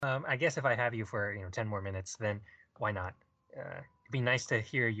I guess if I have you for 10 more minutes, then why not? It'd be nice to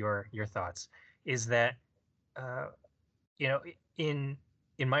hear your thoughts. Is that uh, you know in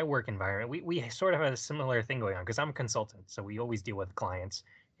in my work environment, we sort of have a similar thing going on because I'm a consultant, so we always deal with clients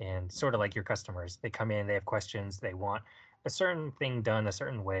and sort of like your customers. They come in, they have questions, they want a certain thing done a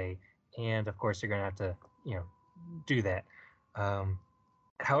certain way, and of course you're going to have to do that. Um,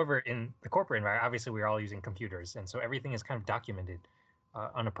 However, in the corporate environment, obviously we're all using computers, and so everything is kind of documented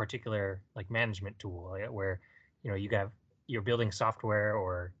on a particular like management tool where you're building software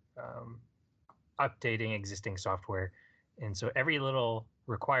or updating existing software, and so every little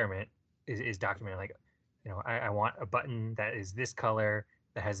requirement is documented. Like, I want a button that is this color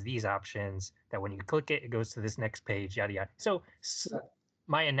that has these options. That when you click it, it goes to this next page. Yada yada.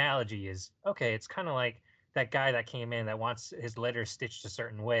 My analogy is okay. It's kind of like that guy that came in that wants his letters stitched a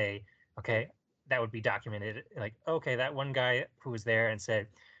certain way. Okay, that would be documented. Like, okay, that one guy who was there and said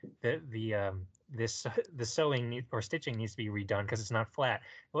the sewing or stitching needs to be redone because it's not flat.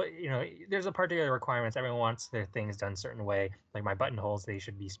 Well, there's a particular requirements. Everyone wants their things done a certain way. Like my buttonholes, they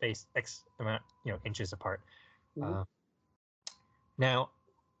should be spaced X amount, inches apart. Mhm. Now,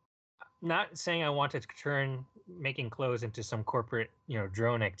 not saying I want to turn making clothes into some corporate,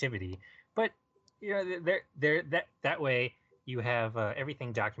 drone activity, but there that way you have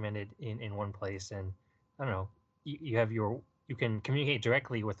everything documented in one place, and I don't know, you have you can communicate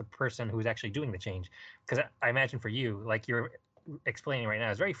directly with the person who's actually doing the change. Because I imagine for you, like you're explaining right now,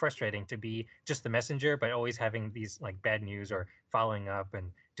 it's very frustrating to be just the messenger, but always having these like bad news or following up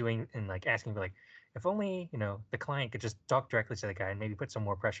and doing and like asking for like, if only the client could just talk directly to the guy and maybe put some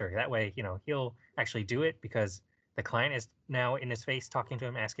more pressure. That way, he'll actually do it because the client is now in his face talking to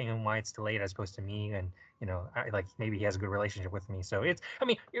him, asking him why it's delayed as opposed to me, and like maybe he has a good relationship with me. So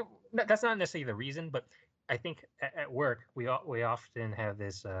that's not necessarily the reason, but I think at work we often have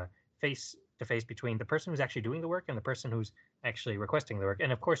this face to face between the person who's actually doing the work and the person who's actually requesting the work.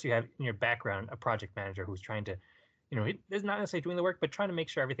 And of course, you have in your background a project manager who's trying to, he is not necessarily doing the work, but trying to make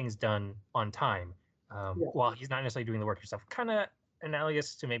sure everything's done on time, Yeah. while he's not necessarily doing the work yourself. Kind of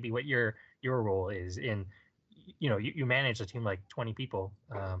analogous to maybe what your role is in, you manage a team like 20 people.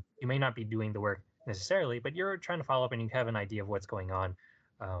 You may not be doing the work necessarily, but you're trying to follow up and you have an idea of what's going on.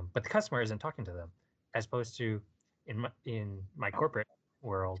 But the customer isn't talking to them, as opposed to in my corporate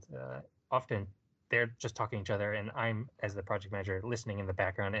world, often they're just talking to each other, and I'm, as the project manager, listening in the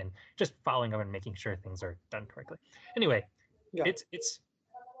background and just following up and making sure things are done correctly. Anyway, Yeah. it's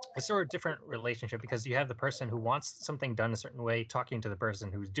a sort of different relationship because you have the person who wants something done a certain way talking to the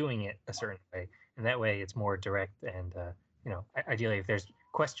person who's doing it a certain way, and that way it's more direct. And ideally, if there's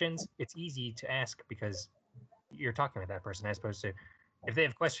questions, it's easy to ask because you're talking with that person, as opposed to if they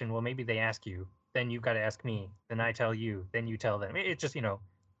have a question, well, maybe they ask you, then you've got to ask me, then I tell you, then you tell them. It's just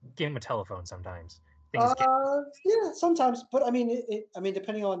give them a telephone sometimes. Things get Yeah, sometimes, but I mean, I mean,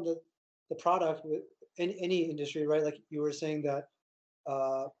 depending on the product with any industry, right? Like you were saying that,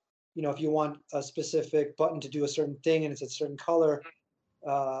 uh, if you want a specific button to do a certain thing and it's a certain color,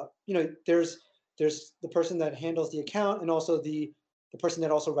 there's the person that handles the account and also the person that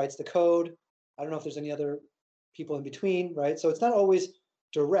also writes the code. I don't know if there's any other people in between, right? So it's not always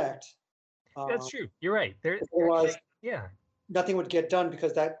direct. That's Um, true. You're right. There Otherwise, actually, yeah. nothing would get done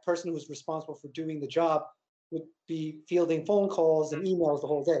because that person who's responsible for doing the job would be fielding phone calls and emails the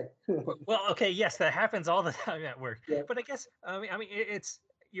whole day. Well, okay, yes, that happens all the time at work. Yeah. But I guess it's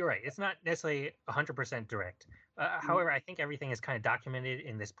you're right. It's not necessarily 100% direct. Mhm. However, I think everything is kind of documented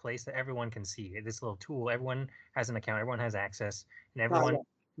in this place that everyone can see. This little tool, everyone has an account, everyone has access, and everyone, Yeah.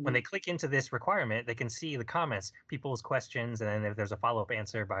 when they Mhm. click into this requirement, they can see the comments, people's questions, and then if there's a follow-up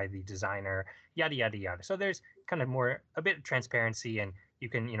answer by the designer, yada yada yada. So there's kind of more a bit of transparency, and you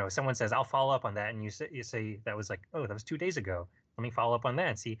can, someone says, "I'll follow up on that," and you say that was like, "Oh, that was 2 days ago. Let me follow up on that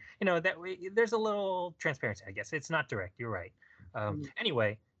and see." That way there's a little transparency. I guess it's not direct. You're right. Mhm.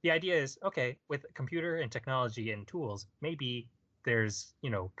 Anyway, the idea is okay with computer and technology and tools. Maybe there's a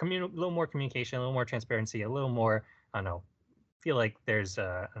little more communication, a little more transparency, a little more. I don't know. Feel like there's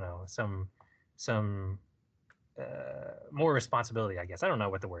I don't know, some more responsibility. I guess I don't know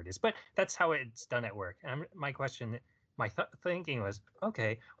what the word is, but that's how it's done at work. And my question, thinking was,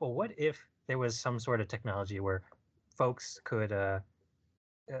 okay, well, what if there was some sort of technology where folks could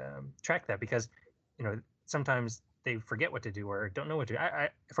track that? Because sometimes they forget what to do or don't know what to do.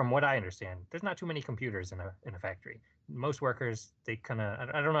 From what I understand, there's not too many computers in a factory. Most workers, they kind of,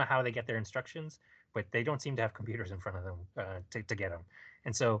 I don't know how they get their instructions, but they don't seem to have computers in front of them to get them.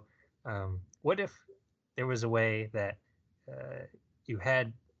 And so, what if there was a way that uh, you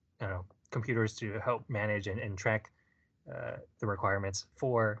had, I don't know, computers to help manage and track the requirements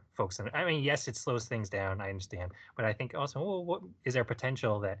for folks. And I mean, yes, it slows things down. I understand, but I think also, well, what is there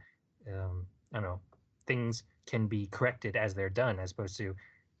potential that I don't know, things can be corrected as they're done, as opposed to,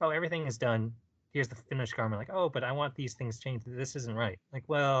 oh, everything is done. Here's the finished garment. Like, oh, but I want these things changed. This isn't right. Like,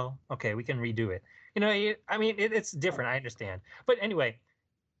 well, okay, we can redo it. I mean, it's different. I understand, but anyway,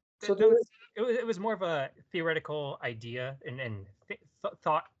 So there, those it was more of a theoretical idea and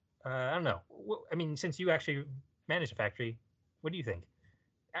thought. I don't know. I mean, since you actually manage a factory, what do you think?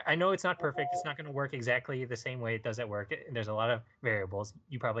 I know it's not perfect. It's not going to work exactly the same way it does at work. There's a lot of variables.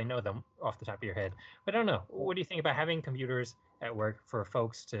 You probably know them off the top of your head. But I don't know. What do you think about having computers at work for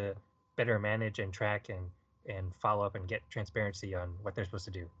folks to better manage and track and follow up and get transparency on what they're supposed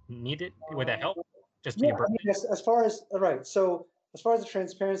to do? Need it? Would that help? Just be yeah, a I mean, burden? as far as right. So as far as the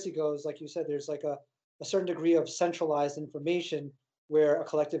transparency goes, like you said, there's like a certain degree of centralized information where a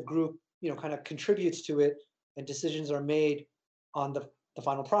collective group, kind of contributes to it, and decisions are made on the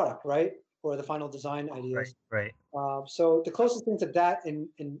final product, right, or the final design Right. ideas. Right. So the closest thing to that in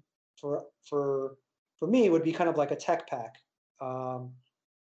for me would be kind of like a tech pack, um,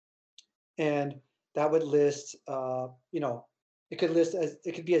 and that would list, it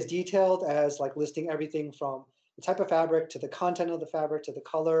could be as detailed as like listing everything from the type of fabric to the content of the fabric to the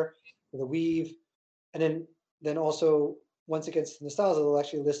color to the weave, and then also once it gets to the styles, it'll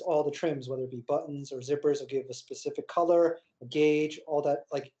actually list all the trims, whether it be buttons or zippers. It'll give a specific color, a gauge, all that,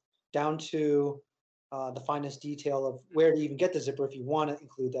 like down to the finest detail of where to even get the zipper if you want to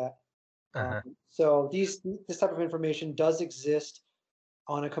include that. Uh-huh. So this type of information does exist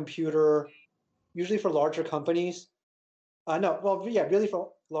on a computer, usually for larger companies. No, well, yeah, really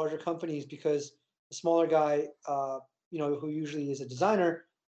for larger companies, because the smaller guy, who usually is a designer,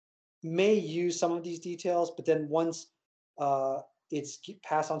 may use some of these details, but then once it's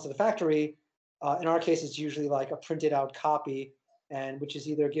passed on to the factory, in our case, it's usually like a printed out copy, and which is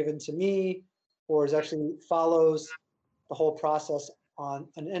either given to me or is actually follows the whole process on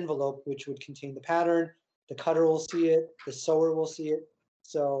an envelope, which would contain the pattern. The cutter will see it, the sewer will see it.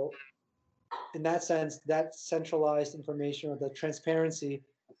 So in that sense, that centralized information or the transparency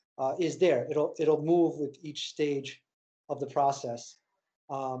is there. It'll move with each stage of the process.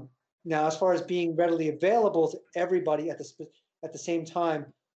 Um, Now, as far as being readily available to everybody at the same time,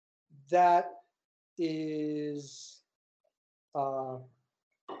 that is, uh,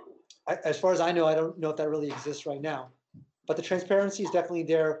 as far as I know, I don't know if that really exists right now. But the transparency is definitely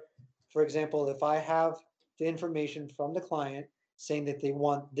there. For example, if I have the information from the client saying that they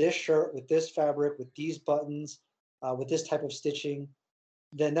want this shirt with this fabric, with these buttons, with this type of stitching,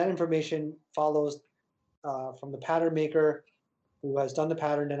 then that information follows from the pattern maker who has done the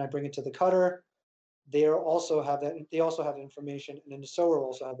pattern. Then I bring it to the cutter. They also have that. They also have information, and then the sewer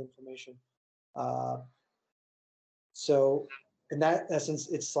also have information. Uh, so, in that essence,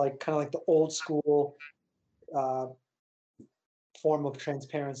 it's like kind of like the old school uh, form of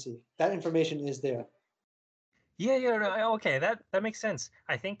transparency. That information is there. Yeah, yeah, no, okay, that makes sense.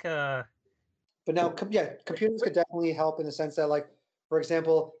 I think But now, yeah, computers could definitely help in the sense that, like, for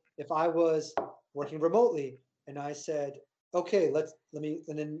example, if I was working remotely and I said, okay, let me,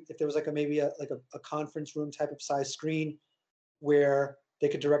 and then if there was like maybe a conference room type of size screen where they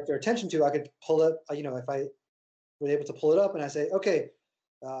could direct their attention to, I could pull it, if I were able to pull it up and I say, okay,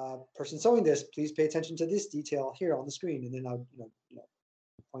 person sewing this, please pay attention to this detail here on the screen, and then I would,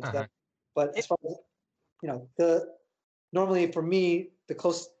 point to that. uh-huh. But as far as the normally for me, the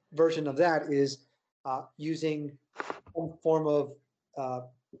close version of that is using some form of uh,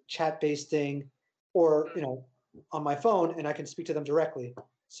 chat-based thing, or on my phone, and I can speak to them directly,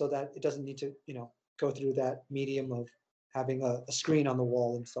 so that it doesn't need to go through that medium of having a screen on the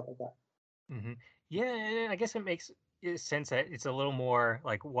wall and stuff like that. Hmm. Yeah, and I guess it makes sense that it's a little more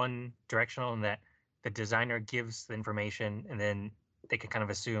like one directional in that the designer gives the information and then they could kind of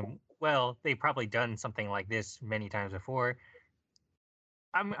assume, well, they've probably done something like this many times before.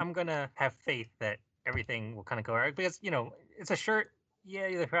 I'm gonna have faith that everything will kind of go right because it's a shirt.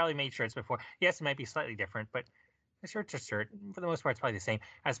 Yeah, they probably made shirts before. Yes, it might be slightly different, but a shirt's a shirt. For the most part, it's probably the same.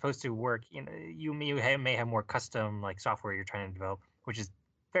 As opposed to work, may have more custom like software you're trying to develop, which is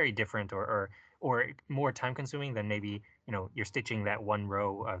very different or more time consuming than maybe you're stitching that one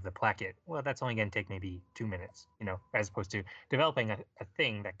row of the placket. Well, that's only going to take maybe 2 minutes, as opposed to developing a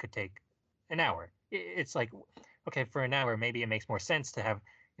thing that could take an hour. It's like okay, for an hour, maybe it makes more sense to have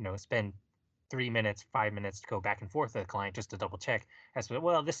spend 3 minutes, 5 minutes to go back and forth with the client just to double check. As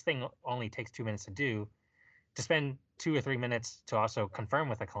well, this thing only takes 2 minutes to do to spend 2 or 3 minutes to also confirm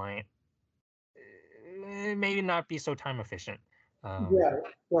with a client, maybe not be so time efficient. Um, Yeah,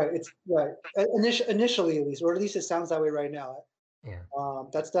 right. It's right. Initially, at least, or at least it sounds that way right now. yeah.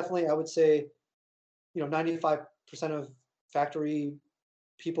 That's definitely, I would say, 95% of factory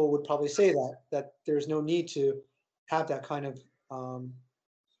people would probably say that there's no need to have that kind of um,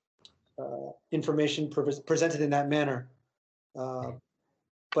 information presented in that manner. Uh, Right.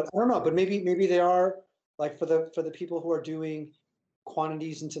 but I don't know. But maybe they are, like, for the people who are doing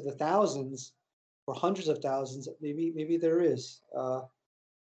quantities into the thousands or hundreds of thousands. Maybe there is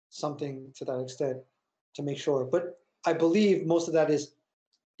something to that extent to make sure. But I believe most of that is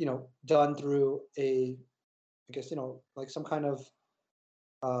done through I guess, like some kind of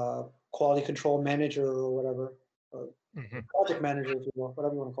quality control manager or whatever, or Mhm. project manager, if you will,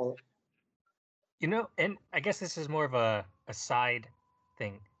 whatever you want to call it. And I guess this is more of a side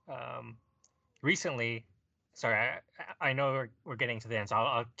thing. Recently, sorry, I know we're getting to the end, so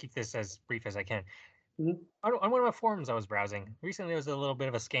I'll keep this as brief as I can. Mhm. On one of my forums I was browsing recently, there was a little bit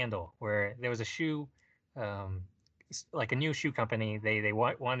of a scandal where there was a shoe, um, like a new shoe company. They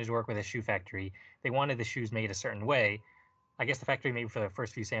wanted to work with a shoe factory. They wanted the shoes made a certain way. I guess the factory maybe for the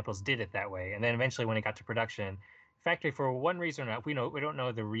first few samples did it that way, and then eventually when it got to production, factory for one reason or not, we don't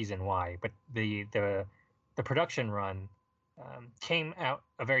know the reason why, but the production run came out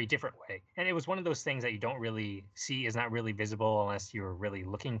a very different way, and it was one of those things that you don't really see, is not really visible unless you're really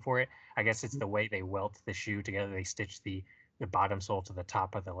looking for it. I guess it's the way they welt the shoe together. They stitch the bottom sole to the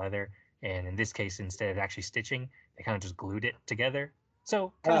top of the leather, and in this case, instead of actually stitching, they kind of just glued it together.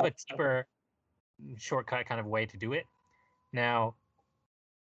 So kind Ah, of a cheaper shortcut kind of way to do it. Now,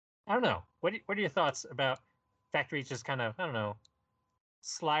 I don't know. What are your thoughts about factories just kind of, I don't know,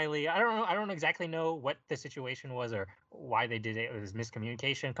 slyly? I don't exactly know what the situation was or why they did it. It was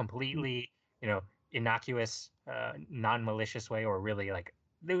miscommunication, completely, innocuous, non-malicious way, or really like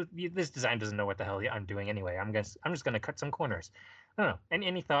this design doesn't know what the hell I'm doing anyway. I'm just gonna cut some corners. I don't know.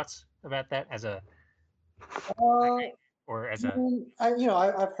 Any thoughts about that as a uh, or as a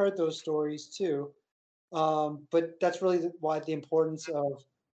I've heard those stories too, but that's really why the importance of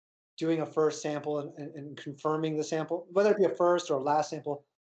doing a first sample and confirming the sample, whether it be a first or last sample.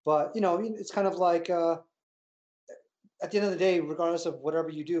 But it's kind of like at the end of the day, regardless of whatever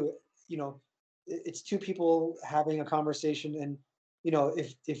you do, it's two people having a conversation. And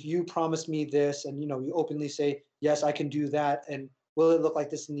if you promise me this, and you openly say yes, I can do that, and will it look like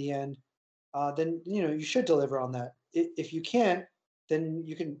this in the end? Then you should deliver on that. If you can't, then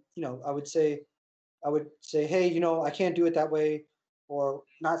you can. I would say, hey, I can't do it that way, or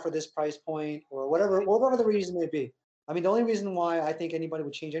not for this price point, or whatever the reason may be. I mean, the only reason why I think anybody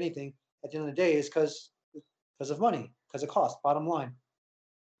would change anything at the end of the day is because of money, because of cost. Bottom line.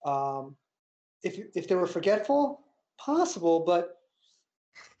 Um, if they were forgetful, possible, but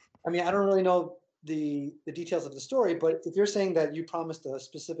I mean, I don't really know the details of the story. But if you're saying that you promised a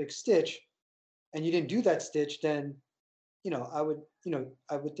specific stitch and you didn't do that stitch, then I would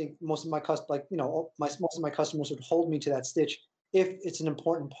think most of my most of my customers would hold me to that stitch if it's an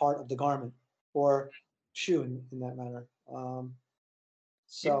important part of the garment or shoe in that manner. yeah.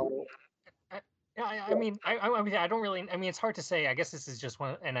 So I, yeah, I yeah. mean, I mean, I don't really. I mean, it's hard to say. I guess this is just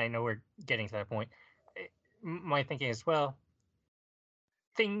one, and I know we're getting to that point. My thinking is, well,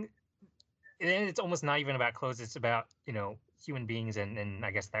 thing, and it's almost not even about clothes. It's about human beings and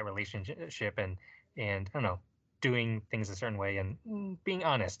I guess that relationship and I don't know, doing things a certain way and being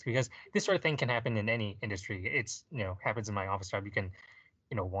honest, because this sort of thing can happen in any industry. It's happens in my office job. You can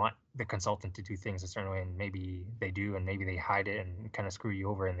want the consultant to do things a certain way, and maybe they do, and maybe they hide it and kind of screw you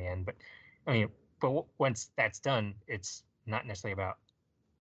over in the end. But I mean, once that's done, it's not necessarily about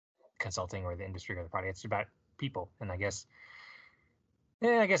consulting or the industry or the product. It's about people, and I guess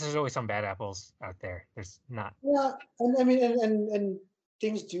there's always some bad apples out there. There's not Yeah, and I mean, and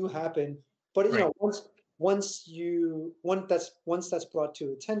things do happen, but right, once that's brought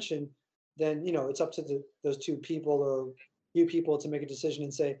to attention, then it's up to those two people or few people to make a decision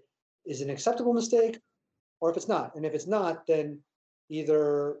and say, is it an acceptable mistake, or if it's not. And if it's not, then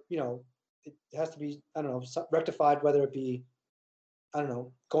either it has to be, I don't know, rectified, whether it be, I don't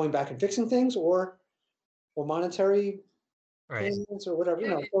know, going back and fixing things, or monetary right. payments or whatever.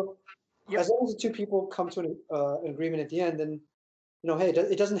 Yeah, So yep. as long as the two people come to an agreement at the end, then hey,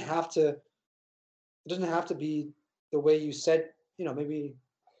 it doesn't have to. It doesn't have to be the way you said. Maybe,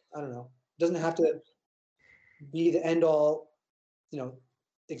 I don't know. It doesn't have to be the end all. You know,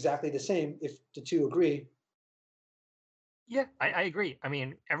 exactly the same if the two agree. Yeah, I agree. I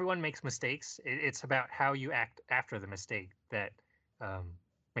mean, everyone makes mistakes. It's about how you act after the mistake that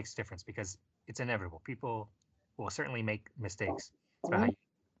makes a difference, because it's inevitable. People will certainly make mistakes. It's about Mhm.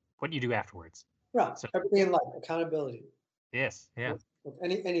 what you do afterwards. Yeah, So everything in life, accountability. Yes. Yeah. with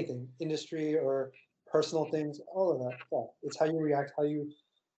anything, industry or personal things, all of that stuff. It's how you react, how you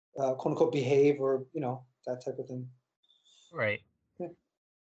quote unquote behave, or that type of thing. Right. Yeah.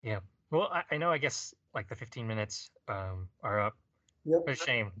 Yeah. Well, I know. I guess like the 15 minutes are up. What a Yep.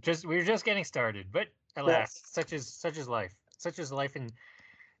 shame. Just we're just getting started, but Yeah. alas, such is life. Such is life in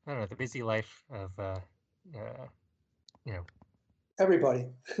I don't know the busy life of uh you know Everybody.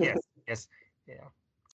 yes yes yeah